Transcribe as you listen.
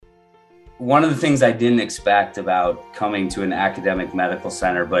one of the things I didn't expect about coming to an academic medical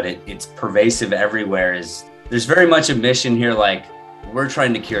center, but it's pervasive everywhere, is there's very much a mission here, like we're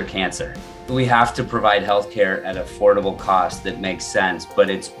trying to cure cancer. We have to provide healthcare at affordable cost that makes sense,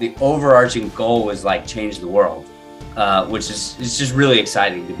 but it's the overarching goal was like change the world, which is it's just really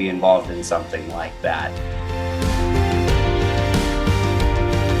exciting to be involved in something like that.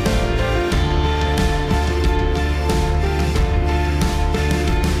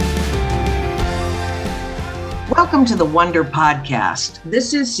 Welcome to the Wonder Podcast.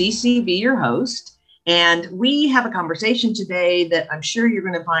 This is CCB, your host, and we have a conversation today that I'm sure you're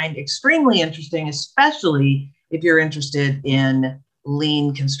going to find extremely interesting, especially if you're interested in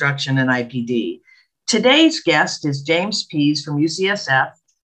lean construction and IPD. Today's guest is James Pease from UCSF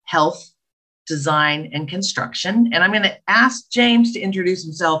Health, Design, and Construction, and I'm going to ask James to introduce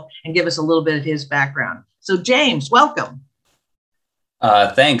himself and give us a little bit of his background. So James, welcome.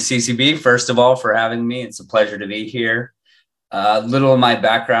 Thanks, CCB, first of all, for having me. It's a pleasure to be here. Little of my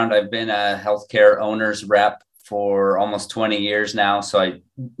background, I've been a healthcare owner's rep for almost 20 years now. So it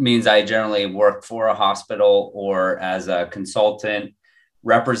means I generally work for a hospital or as a consultant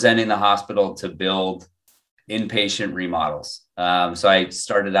representing the hospital to build inpatient remodels. So I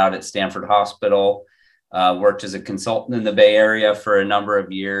started out at Stanford Hospital, worked as a consultant in the Bay Area for a number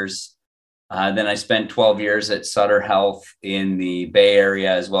of years. Then I spent 12 years at Sutter Health in the Bay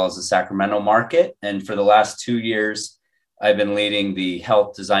Area as well as the Sacramento market. And for the last 2 years, I've been leading the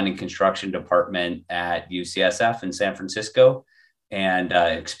Health, Design, and Construction department at UCSF in San Francisco and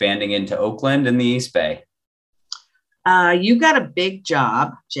expanding into Oakland and the East Bay. You got a big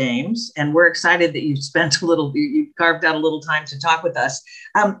job, James, and we're excited that you've carved out a little time to talk with us.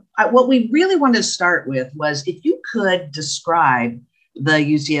 What we really wanted to start with was if you could describe the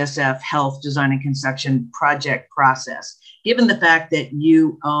UCSF Health, Design, and Construction project process, given the fact that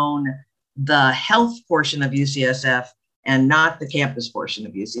you own the health portion of UCSF and not the campus portion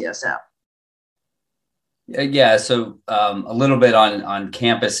of UCSF. Yeah, so a little bit on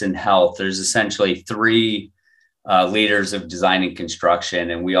campus and health. There's essentially three leaders of design and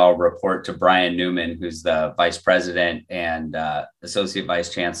construction, and we all report to Brian Newman, who's the vice president and associate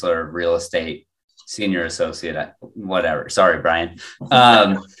vice chancellor of real estate, senior associate, whatever. Sorry, Brian.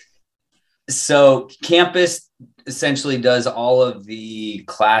 So campus essentially does all of the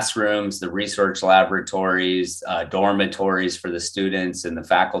classrooms, the research laboratories, dormitories for the students and the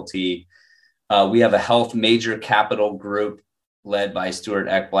faculty. We have a health major capital group led by Stuart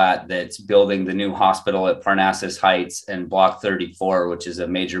Ekblatt that's building the new hospital at Parnassus Heights and Block 34, which is a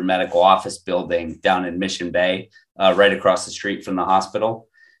major medical office building down in Mission Bay, right across the street from the hospital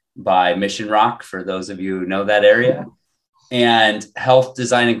by Mission Rock, for those of you who know that area. And Health,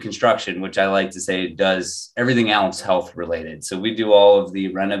 Design, and Construction, which I like to say does everything else health related. So we do all of the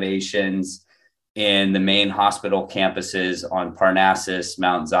renovations in the main hospital campuses on Parnassus,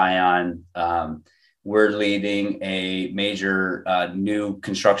 Mount Zion. We're leading a major new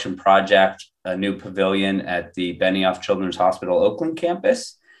construction project, a new pavilion at the Benioff Children's Hospital Oakland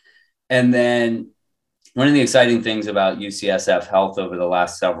campus. And then one of the exciting things about UCSF Health over the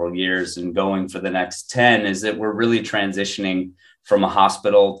last several years and going for the next 10 is that we're really transitioning from a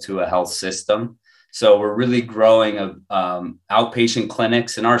hospital to a health system. So we're really growing outpatient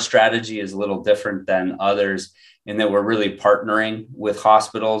clinics, and our strategy is a little different than others in that we're really partnering with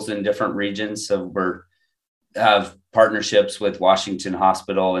hospitals in different regions. So we have partnerships with Washington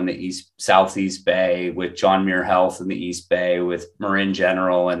Hospital in the Southeast Bay, with John Muir Health in the East Bay, with Marin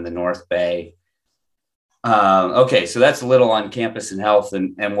General in the North Bay. Okay, so that's a little on campus and health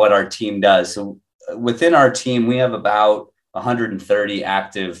and what our team does. So within our team, we have about 130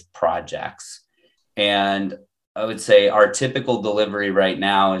 active projects. And I would say our typical delivery right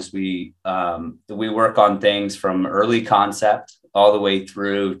now is we work on things from early concept all the way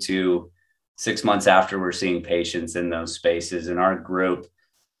through to 6 months after we're seeing patients in those spaces. And our group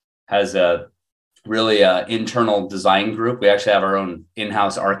has a really internal design group. We actually have our own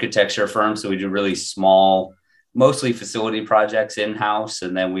in-house architecture firm. So we do really small, mostly facility projects in-house.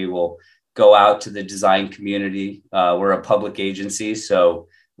 And then we will go out to the design community. We're a public agency. So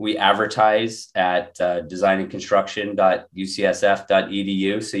we advertise at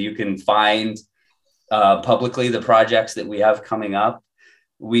designandconstruction.ucsf.edu. So you can find publicly the projects that we have coming up.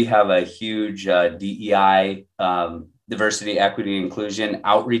 We have a huge DEI diversity, equity, inclusion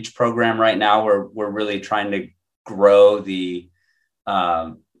outreach program right now where we're really trying to grow the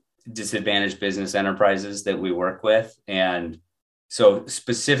disadvantaged business enterprises that we work with. And so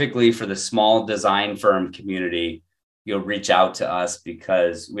specifically for the small design firm community, you'll reach out to us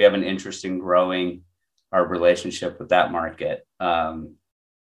because we have an interest in growing our relationship with that market.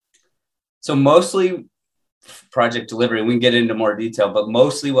 So mostly project delivery, we can get into more detail, but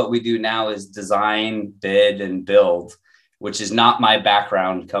mostly what we do now is design, bid, and build, which is not my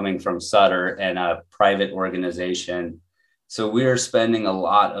background coming from Sutter and a private organization. So we are spending a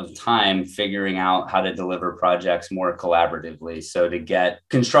lot of time figuring out how to deliver projects more collaboratively. So to get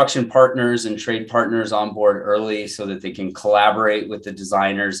construction partners and trade partners on board early so that they can collaborate with the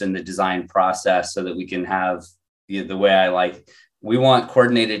designers in the design process so that we can have the way I like, we want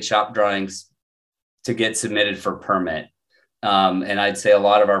coordinated shop drawings to get submitted for permit. And I'd say a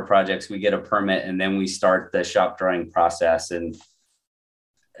lot of our projects, we get a permit and then we start the shop drawing process. And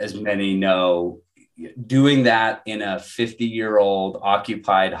as many know, doing that in a 50-year-old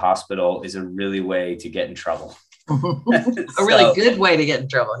occupied hospital is a really way to get in trouble. A really good way to get in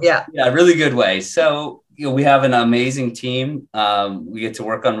trouble. Yeah. Yeah, a really good way. So, we have an amazing team. We get to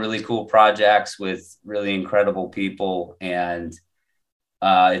work on really cool projects with really incredible people, and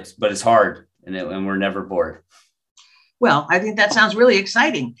it's hard, and we're never bored. Well, I think that sounds really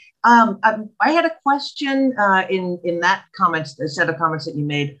exciting. I had a question in that comments, the set of comments that you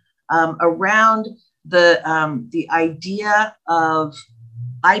made around the idea of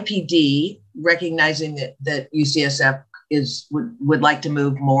IPD, recognizing that UCSF would like to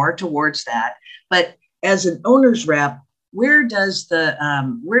move more towards that. But as an owner's rep, where does the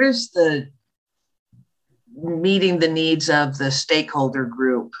meeting the needs of the stakeholder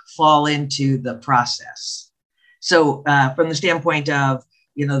group fall into the process? So from the standpoint of,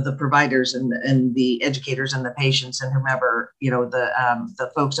 the providers and the educators and the patients and whomever,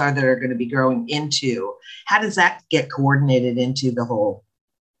 the folks that are going to be growing into, how does that get coordinated into the whole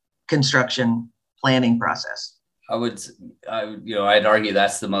construction planning process? I'd argue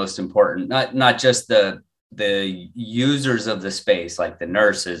that's the most important, not just the users of the space, like the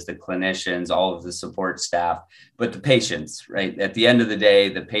nurses, the clinicians, all of the support staff, but the patients, right? At the end of the day,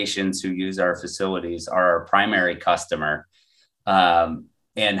 the patients who use our facilities are our primary customer,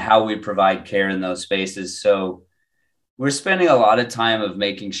 and how we provide care in those spaces. So we're spending a lot of time of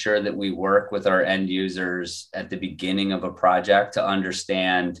making sure that we work with our end users at the beginning of a project to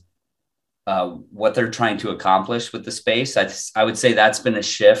understand what they're trying to accomplish with the space. I would say that's been a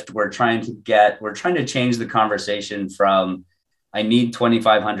shift. We're trying to change the conversation from I need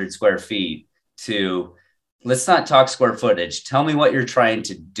 2,500 square feet to let's not talk square footage. Tell me what you're trying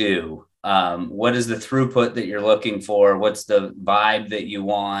to do. What is the throughput that you're looking for? What's the vibe that you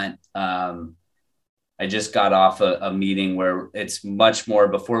want? I just got off a meeting where it's much more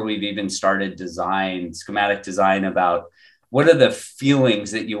before we've even started schematic design about what are the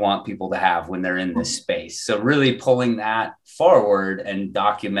feelings that you want people to have when they're in this space? So really pulling that forward and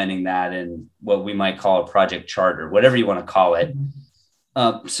documenting that in what we might call a project charter, whatever you want to call it.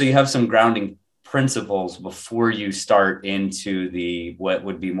 So you have some grounding principles before you start into what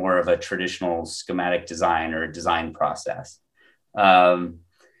would be more of a traditional schematic design or a design process.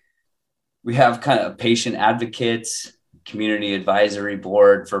 We have kind of patient advocates, community advisory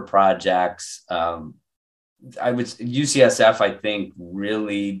board for projects. UCSF, I think,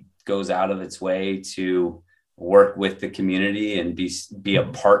 really goes out of its way to work with the community and be a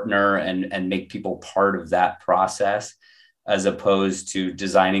partner and make people part of that process, as opposed to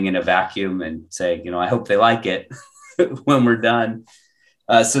designing in a vacuum and saying, I hope they like it when we're done.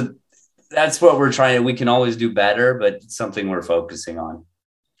 So that's what we're trying. We can always do better, but it's something we're focusing on.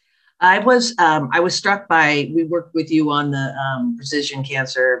 I was struck by, we worked with you on the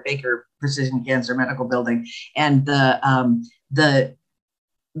Baker Precision Cancer Medical Building, and the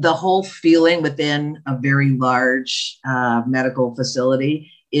whole feeling within a very large medical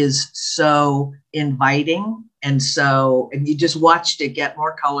facility is so inviting. And you just watched it get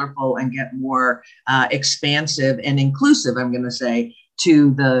more colorful and get more expansive and inclusive, I'm going to say,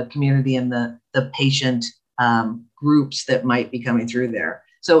 to the community and the patient groups that might be coming through there.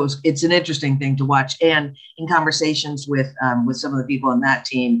 So it's an interesting thing to watch. And in conversations with some of the people on that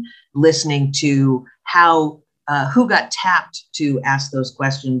team, listening to how who got tapped to ask those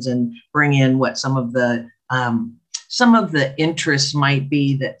questions and bring in what some of the interests might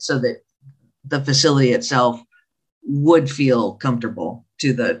be, so that the facility itself would feel comfortable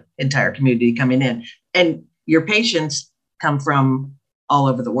to the entire community coming in. And your patients come from all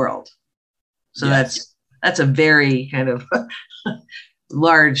over the world. So yes. That's a very kind of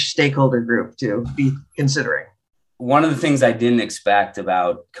large stakeholder group to be considering. One of the things I didn't expect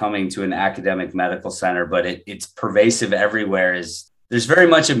about coming to an academic medical center, but it's pervasive everywhere, is there's very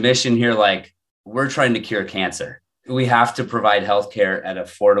much a mission here, like we're trying to cure cancer. We have to provide healthcare at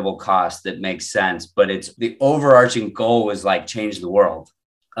affordable cost that makes sense, but it's the overarching goal was like change the world,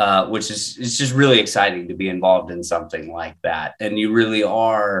 which is, it's just really exciting to be involved in something like that. And you really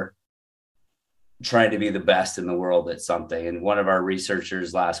are trying to be the best in the world at something. And one of our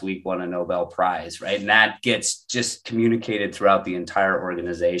researchers last week won a Nobel Prize, right? And that gets just communicated throughout the entire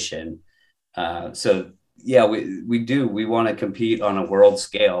organization. So yeah, we want to compete on a world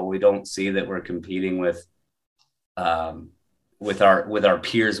scale. We don't see that we're competing with our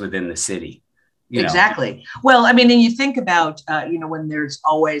peers within the city. Exactly. Well, I mean, and you think about, when there's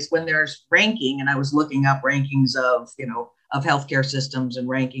ranking, and I was looking up rankings of healthcare systems and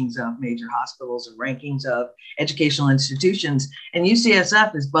rankings of major hospitals and rankings of educational institutions, and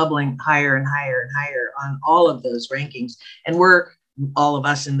UCSF is bubbling higher and higher and higher on all of those rankings. And all of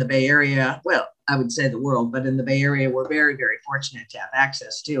us in the Bay Area, well, I would say the world, but in the Bay Area, we're very, very fortunate to have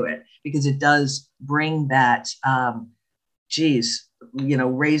access to it, because it does bring that,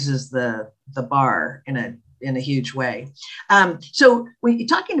 raises the bar in a huge way. So when you're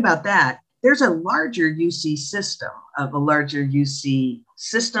talking about that, there's a larger UC system, and a larger UC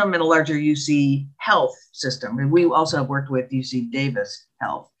health system. And we also have worked with UC Davis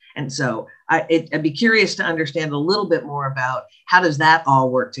Health. And so I'd be curious to understand a little bit more about how does that all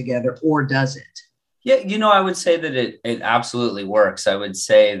work together, or does it? Yeah, I would say that it absolutely works. I would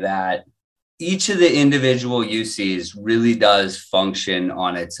say that each of the individual UCs really does function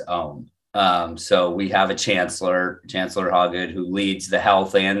on its own. So we have a Chancellor Hoggood, who leads the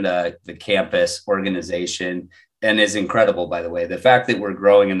health and the campus organization, and is incredible, by the way. The fact that we're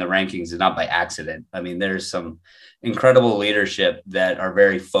growing in the rankings is not by accident. I mean, there's some incredible leadership that are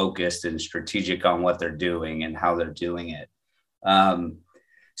very focused and strategic on what they're doing and how they're doing it.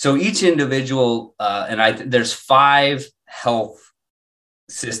 So each individual, there's 5 health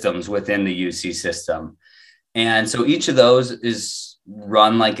systems within the UC system. And so each of those is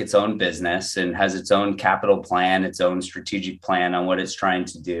run like its own business and has its own capital plan, its own strategic plan on what it's trying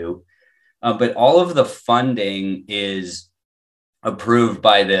to do. But all of the funding is approved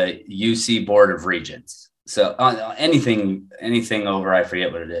by the UC Board of Regents. So anything over, I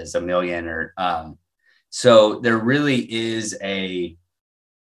forget what it is, $1 million or so there really is an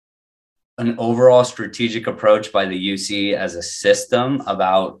overall strategic approach by the UC as a system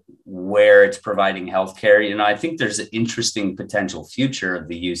about where it's providing healthcare. I think there's an interesting potential future of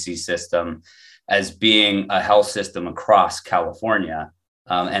the UC system as being a health system across California.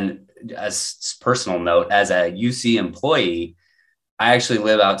 And as a personal note, as a UC employee, I actually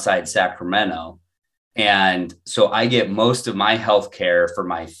live outside Sacramento. And so I get most of my healthcare for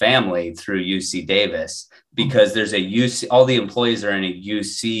my family through UC Davis, because there's all the employees are in a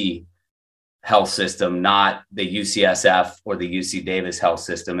UC health system, not the UCSF or the UC Davis health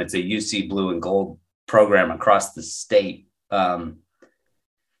system. It's a UC Blue and Gold program across the state. So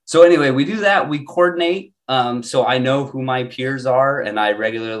anyway, we do that. We coordinate. So I know who my peers are, and I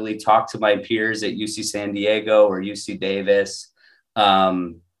regularly talk to my peers at UC San Diego or UC Davis.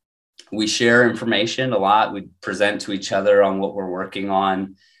 We share information a lot. We present to each other on what we're working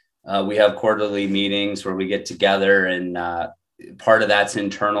on. We have quarterly meetings where we get together, and part of that's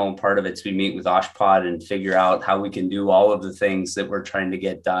internal, part of it's we meet with OSHPD and figure out how we can do all of the things that we're trying to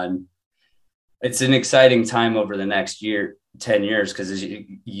get done. It's an exciting time over the next 10 years, because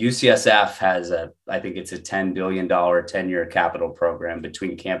UCSF has I think it's a $10 billion 10-year capital program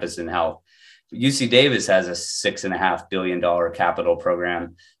between campus and health. UC Davis has a $6.5 billion capital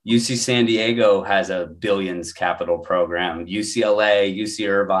program. UC San Diego has a billions capital program. UCLA, UC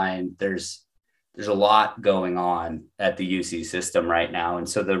Irvine, there's a lot going on at the UC system right now. And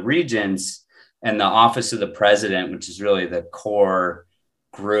so the regents and the Office of the President, which is really the core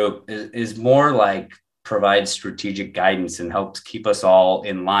group, is more like provides strategic guidance and helps keep us all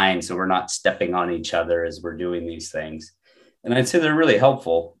in line so we're not stepping on each other as we're doing these things. And I'd say they're really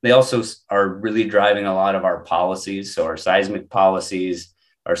helpful. They also are really driving a lot of our policies. So our seismic policies,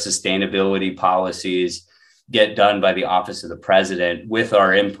 our sustainability policies get done by the Office of the President with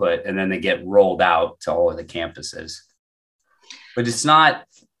our input, and then they get rolled out to all of the campuses. But it's not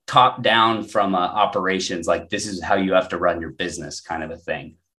top down from operations, like this is how you have to run your business kind of a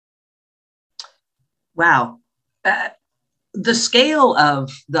thing. Wow. The scale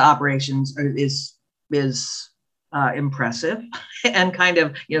of the operations is impressive, and kind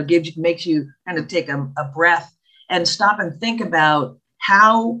of, makes you kind of take a breath and stop and think about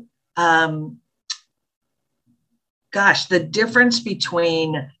how, the difference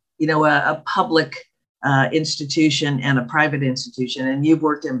between, a public institution and a private institution, and you've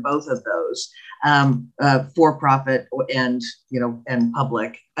worked in both of those, for profit and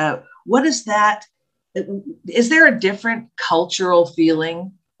public. What is that? Is there a different cultural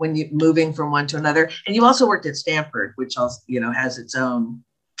feeling when you moving from one to another? And you also worked at Stanford, which also, has its own,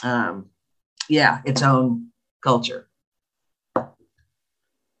 its own culture.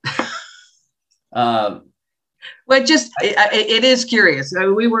 Well, it is curious.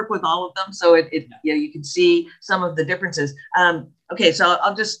 We work with all of them, so you can see some of the differences. Okay, so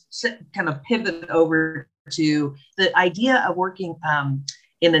I'll just kind of pivot over to the idea of working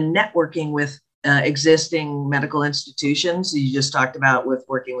in a networking with existing medical institutions. You just talked about with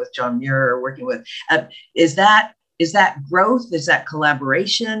working with John Muir or working with is that growth? Is that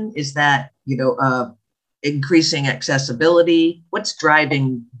collaboration? Is that increasing accessibility? What's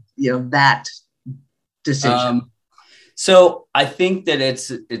driving that decision? So I think that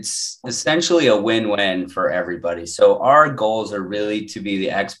it's essentially a win-win for everybody. So our goals are really to be the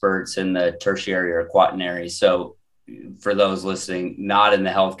experts in the tertiary or quaternary. So for those listening, not in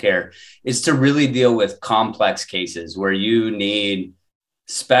the healthcare, is to really deal with complex cases where you need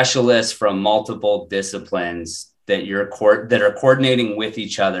specialists from multiple disciplines that are coordinating with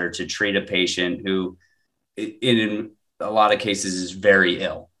each other to treat a patient who in a lot of cases is very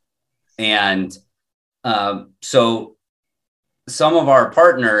ill. And so some of our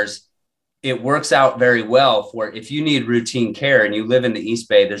partners, it works out very well for if you need routine care and you live in the East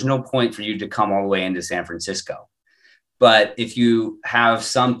Bay, there's no point for you to come all the way into San Francisco. But if you have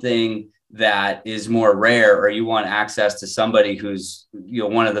something that is more rare, or you want access to somebody who's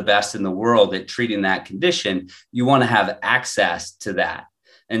one of the best in the world at treating that condition, you want to have access to that.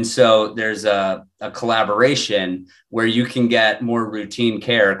 And so there's a collaboration where you can get more routine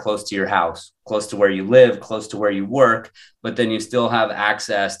care close to your house, close to where you live, close to where you work, but then you still have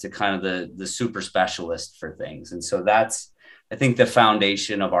access to kind of the super specialist for things. And so that's, I think, the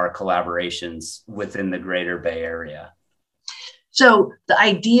foundation of our collaborations within the Greater Bay Area. So the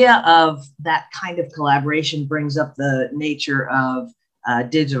idea of that kind of collaboration brings up the nature of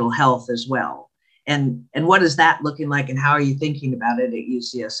digital health as well. And what is that looking like, and how are you thinking about it at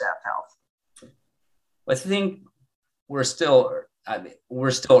UCSF Health? I think we're still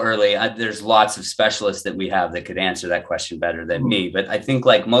early. There's lots of specialists that we have that could answer that question better than me. But I think,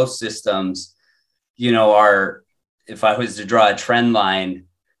 like most systems, if I was to draw a trend line,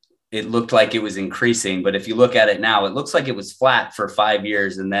 it looked like it was increasing. But if you look at it now, it looks like it was flat for 5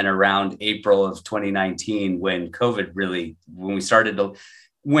 years. And then around April of 2019, when COVID when we started to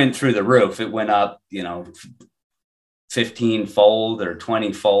went through the roof, it went up, 15-fold or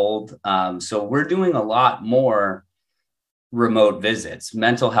 20-fold. So we're doing a lot more remote visits.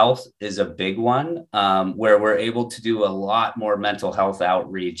 Mental health is a big one, where we're able to do a lot more mental health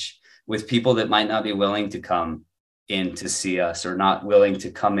outreach with people that might not be willing to come in to see us or not willing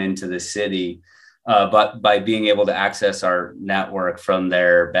to come into the city, but by being able to access our network from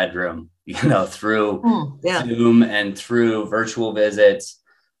their bedroom, through Zoom and through virtual visits.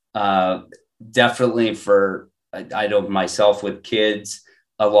 Definitely I know myself with kids,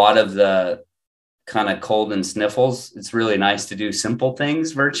 a lot of the kind of cold and sniffles, it's really nice to do simple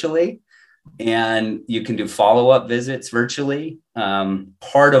things virtually, and you can do follow-up visits virtually.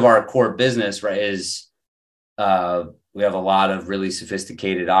 Part of our core business, right, is we have a lot of really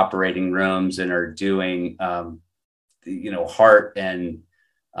sophisticated operating rooms and are doing, heart and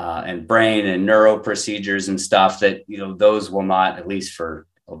brain and neuro procedures and stuff that, those will not, at least for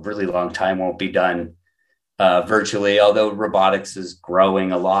a really long time, won't be done virtually, although robotics is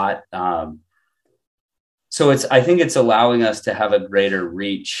growing a lot. So I think it's allowing us to have a greater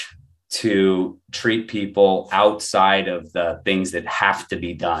reach to treat people outside of the things that have to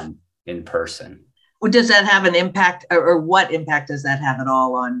be done in person. Well, does that have an impact, or what impact does that have at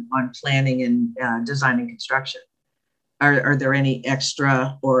all on planning and design and construction? Are there any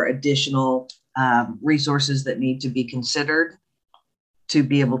extra or additional resources that need to be considered to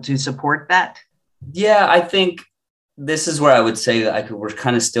be able to support that? Yeah, I think this is where I would say that we're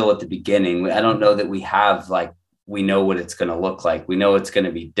kind of still at the beginning. I don't know that we know what it's going to look like. We know it's going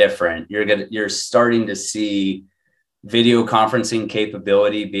to be different. You're starting to see video conferencing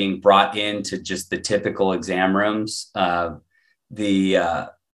capability being brought into just the typical exam rooms. The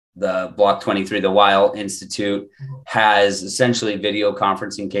Block 23, the Weill Institute, has essentially video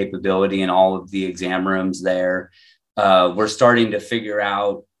conferencing capability in all of the exam rooms there. We're starting to figure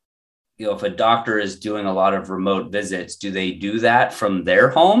out, if a doctor is doing a lot of remote visits, do they do that from their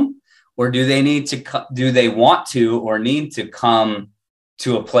home, or do they want to or need to come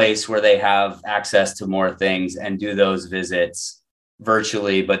to a place where they have access to more things and do those visits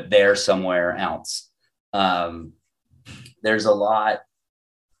virtually, but they're somewhere else? There's a lot.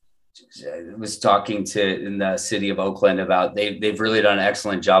 I was talking in the city of Oakland about they've really done an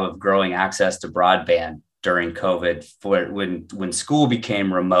excellent job of growing access to broadband during COVID. When school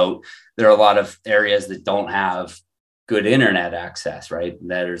became remote, there are a lot of areas that don't have good internet access, right?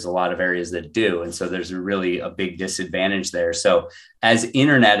 There's a lot of areas that do. And so there's really a big disadvantage there. So as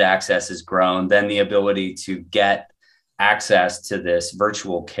internet access has grown, then the ability to get access to this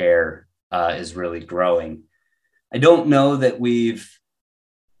virtual care is really growing. I don't know that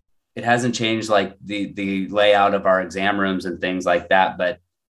it hasn't changed like the layout of our exam rooms and things like that. But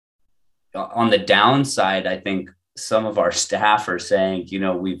on the downside, I think some of our staff are saying,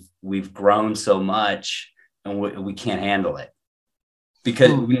 we've grown so much and we can't handle it,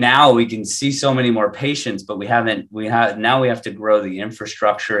 because now we can see so many more patients, but now we have to grow the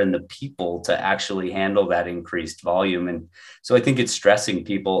infrastructure and the people to actually handle that increased volume. And so I think it's stressing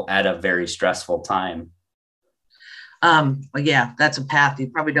people at a very stressful time. Well, yeah, that's a path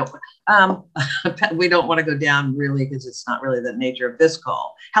you probably don't, we don't want to go down really, because it's not really the nature of this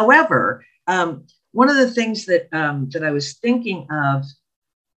call. However, one of the things that I was thinking of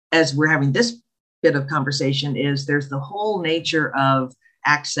as we're having this bit of conversation is there's the whole nature of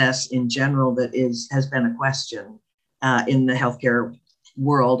access in general that has been a question in the healthcare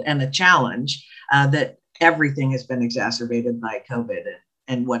world, and a challenge that everything has been exacerbated by COVID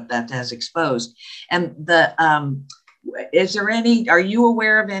and what that has exposed. And are you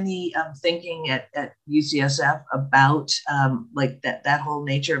aware of any thinking at UCSF about like that whole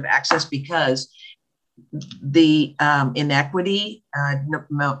nature of access? Because the inequity,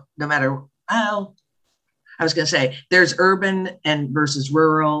 no matter how, I was going to say there's urban versus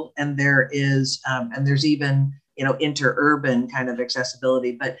rural, and there's even, interurban kind of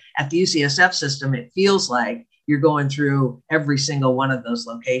accessibility. But at the UCSF system, it feels like you're going through every single one of those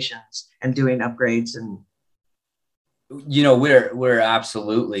locations and doing upgrades. And we're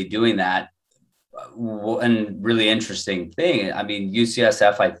absolutely doing that. And really interesting thing, I mean,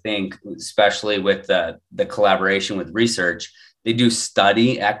 UCSF, I think, especially with the collaboration with research, they do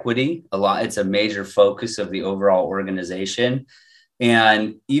study equity a lot. It's a major focus of the overall organization.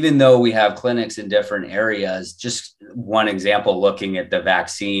 And even though we have clinics in different areas, just one example, looking at the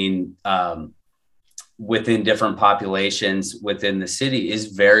vaccine within different populations within the city is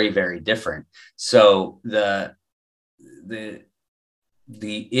very, very different. So the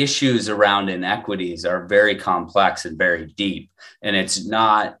issues around inequities are very complex and very deep. And it's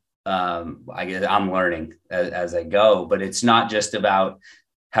not, I guess I'm learning as I go, but it's not just about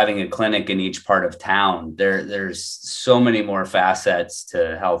having a clinic in each part of town. There's so many more facets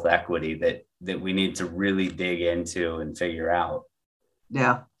to health equity that we need to really dig into and figure out.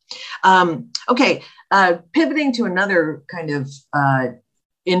 Yeah. Okay. Pivoting to another kind of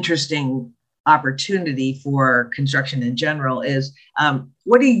interesting opportunity for construction in general is,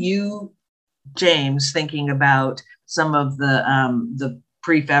 what are you, James, thinking about some of the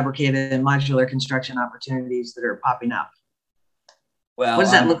prefabricated and modular construction opportunities that are popping up? Well, what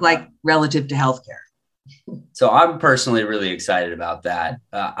does that look like relative to healthcare? So I'm personally really excited about that.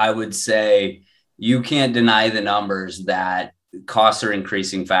 I would say you can't deny the numbers that costs are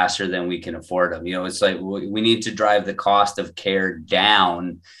increasing faster than we can afford them. It's like we need to drive the cost of care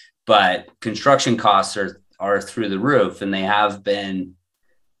down, but construction costs are through the roof, and they have been.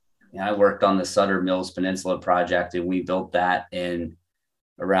 I worked on the Sutter Mills Peninsula project, and we built that in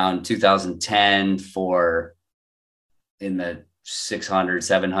around 2010 in the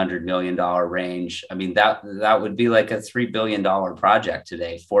 $600-700 million range. I mean, that would be like a $3 billion project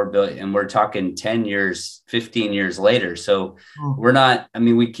today, $4 billion. And we're talking 10 years, 15 years later. So we're not,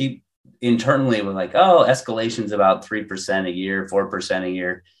 we keep internally, we're like, escalation's about 3% a year, 4% a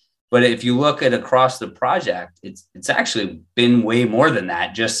year. But if you look at across the project, it's actually been way more than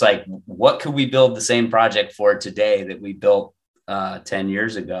that. Just like, what could we build the same project for today that we built 10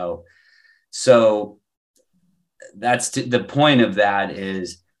 years ago? So that's the point of that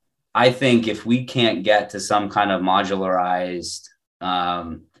is, I think if we can't get to some kind of modularized,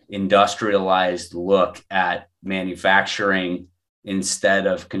 industrialized look at manufacturing instead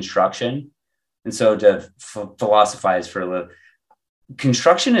of construction. And so to philosophize for a little,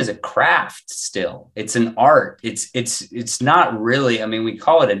 construction is a craft still. It's an art. It's not really, we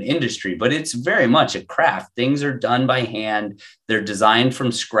call it an industry, but it's very much a craft. Things are done by hand. They're designed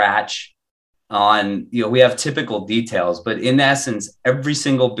from scratch we have typical details, but in essence, every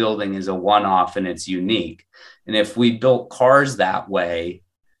single building is a one-off and it's unique. And if we built cars that way,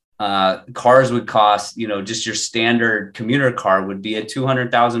 cars would cost, just your standard commuter car would be a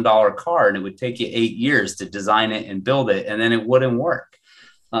 $200,000 car, and it would take you 8 years to design it and build it, and then it wouldn't work.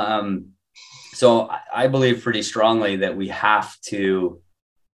 So I believe pretty strongly that we have to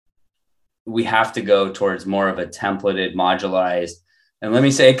go towards more of a templated, modularized. And let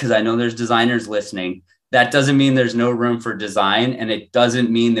me say, because I know there's designers listening, that doesn't mean there's no room for design. And it doesn't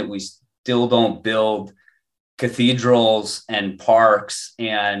mean that we still don't build cathedrals and parks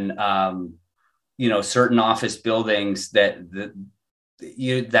and, certain office buildings that's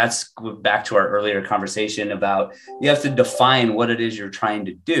back to our earlier conversation about you have to define what it is you're trying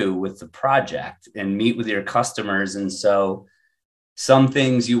to do with the project and meet with your customers. And so some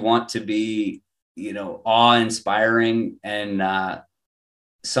things you want to be, awe-inspiring, and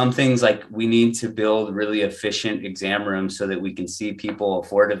some things like we need to build really efficient exam rooms so that we can see people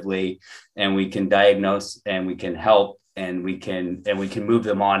affordably and we can diagnose and we can help and we can move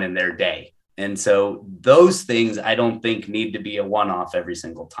them on in their day. And so those things I don't think need to be a one-off every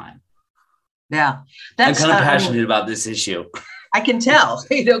single time. Yeah. I'm kind of passionate about this issue. I can tell,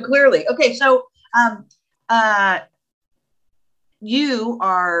 clearly. Okay. So you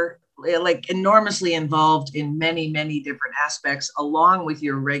are like enormously involved in many, many different aspects along with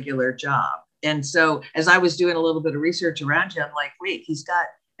your regular job. And so as I was doing a little bit of research around you, I'm like, wait, he's got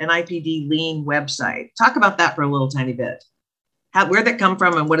an IPD Lean website. Talk about that for a little tiny bit. Where'd that come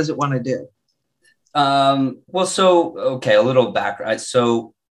from and what does it want to do? A little background.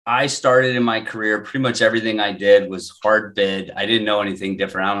 So I started in my career, pretty much everything I did was hard bid. I didn't know anything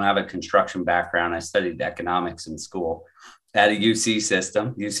different. I don't have a construction background. I studied economics in school at a UC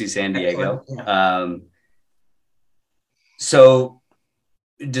San Diego. Yeah. So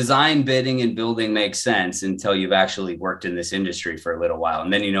design, bidding, and building makes sense until you've actually worked in this industry for a little while.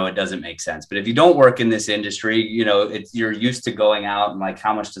 And then, it doesn't make sense. But if you don't work in this industry, you're used to going out and like,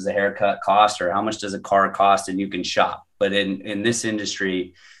 how much does a haircut cost or how much does a car cost? And you can shop. But in this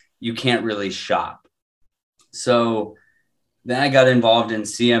industry, you can't really shop. So then I got involved in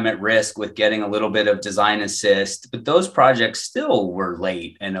CM at Risk with getting a little bit of design assist, but those projects still were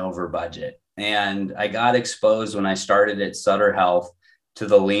late and over budget. And I got exposed when I started at Sutter Health to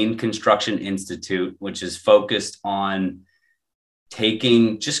the Lean Construction Institute, which is focused on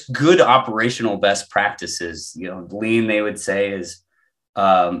taking just good operational best practices. Lean, they would say, is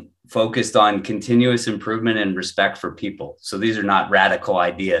focused on continuous improvement and respect for people. So these are not radical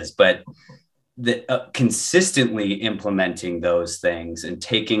ideas, but consistently implementing those things and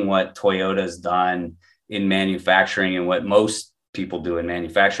taking what Toyota's done in manufacturing and what most people do in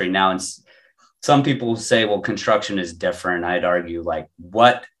manufacturing now. And some people say, well, construction is different. I'd argue, like,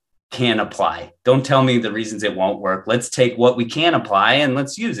 what can apply? Don't tell me the reasons it won't work. Let's take what we can apply and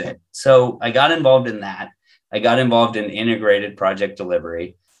let's use it. So I got involved in that. I got involved in integrated project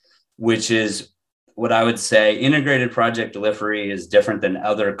delivery, which is what I would say integrated project delivery is different than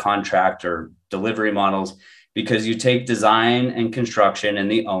other contract or delivery models because you take design and construction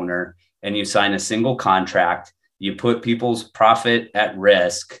and the owner and you sign a single contract, you put people's profit at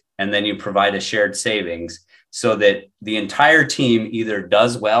risk, and then you provide a shared savings so that the entire team either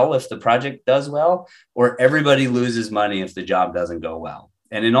does well if the project does well, or everybody loses money if the job doesn't go well.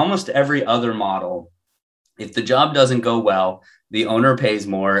 And in almost every other model, if the job doesn't go well, the owner pays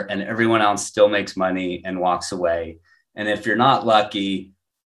more and everyone else still makes money and walks away. And if you're not lucky,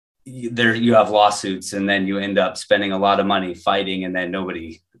 you have lawsuits and then you end up spending a lot of money fighting and then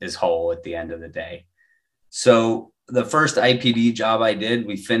nobody is whole at the end of the day. So the first IPD job I did,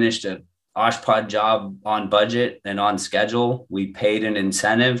 we finished a OshPod job on budget and on schedule. We paid an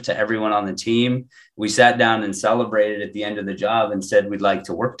incentive to everyone on the team. We sat down and celebrated at the end of the job and said, we'd like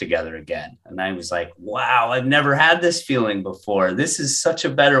to work together again. And I was like, wow, I've never had this feeling before. This is such a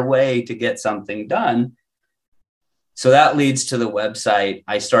better way to get something done. So that leads to the website.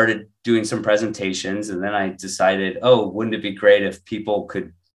 I started doing some presentations and then I decided, wouldn't it be great if people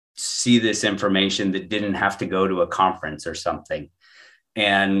could see this information that didn't have to go to a conference or something.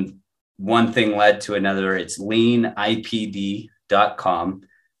 And one thing led to another. It's leanipd.com.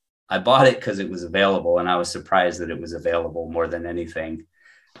 I bought it because it was available and I was surprised that it was available more than anything.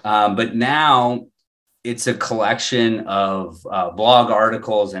 But now it's a collection of blog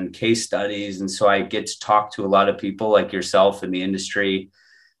articles and case studies. And so I get to talk to a lot of people like yourself in the industry.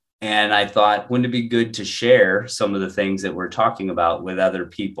 And I thought, wouldn't it be good to share some of the things that we're talking about with other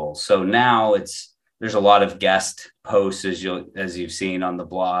people? So now there's a lot of guest posts as you've seen on the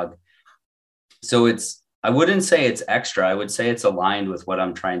blog. So I wouldn't say it's extra. I would say it's aligned with what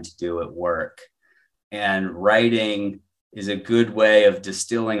I'm trying to do at work. And writing is a good way of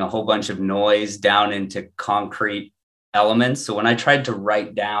distilling a whole bunch of noise down into concrete elements. So when I tried to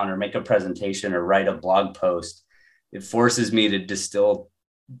write down or make a presentation or write a blog post, it forces me to distill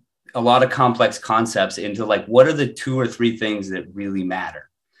a lot of complex concepts into like, what are the 2 or 3 things that really matter?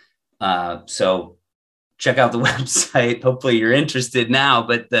 So check out the website. Hopefully you're interested now,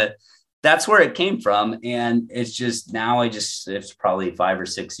 but that's where it came from. And it's just now it's probably 5 or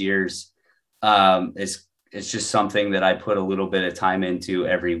 6 years. It's just something that I put a little bit of time into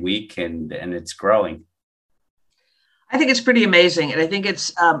every week and it's growing. I think it's pretty amazing. And I think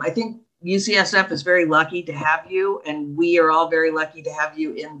I think UCSF is very lucky to have you, and we are all very lucky to have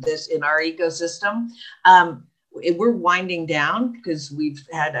you in our ecosystem. We're winding down because we've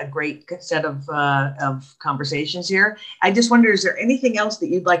had a great set of conversations here. I just wonder, is there anything else that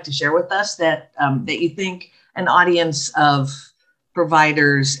you'd like to share with us that you think an audience of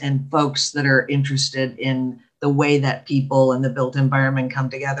providers and folks that are interested in the way that people and the built environment come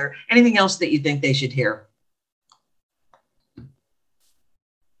together, anything else that you think they should hear?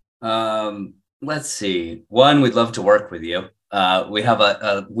 Let's see. One, we'd love to work with you. We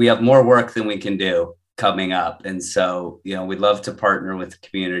have more work than we can do coming up. And so, we'd love to partner with the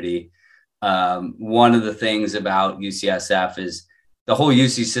community. One of the things about UCSF is the whole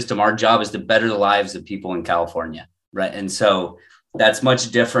UC system. Our job is to better the lives of people in California. Right. And so that's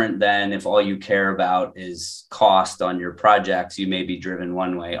much different than if all you care about is cost on your projects. You may be driven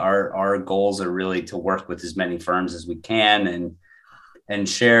one way. Our goals are really to work with as many firms as we can and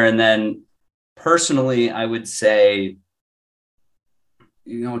share. And then personally, I would say,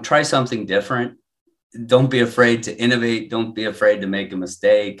 try something different. Don't be afraid to innovate. Don't be afraid to make a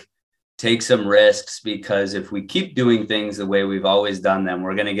mistake. Take some risks, because if we keep doing things the way we've always done them,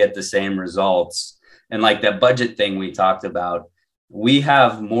 we're going to get the same results. And like that budget thing we talked about, we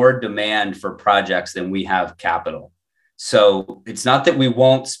have more demand for projects than we have capital. So it's not that we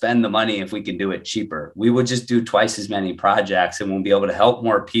won't spend the money if we can do it cheaper. We would just do twice as many projects, and we'll be able to help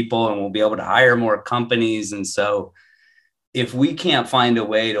more people, and we'll be able to hire more companies. And so if we can't find a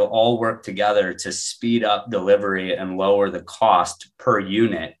way to all work together to speed up delivery and lower the cost per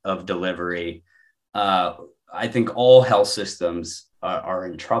unit of delivery, I think all health systems are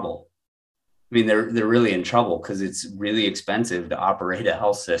in trouble. I mean, they're really in trouble because it's really expensive to operate a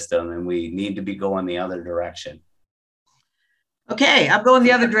health system, and we need to be going the other direction. Okay, I'm going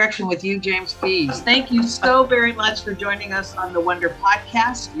the other direction with you, James Pease. Thank you so very much for joining us on the Wonder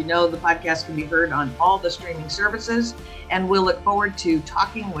Podcast. The podcast can be heard on all the streaming services, and we'll look forward to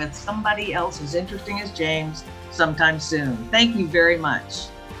talking with somebody else as interesting as James sometime soon. Thank you very much.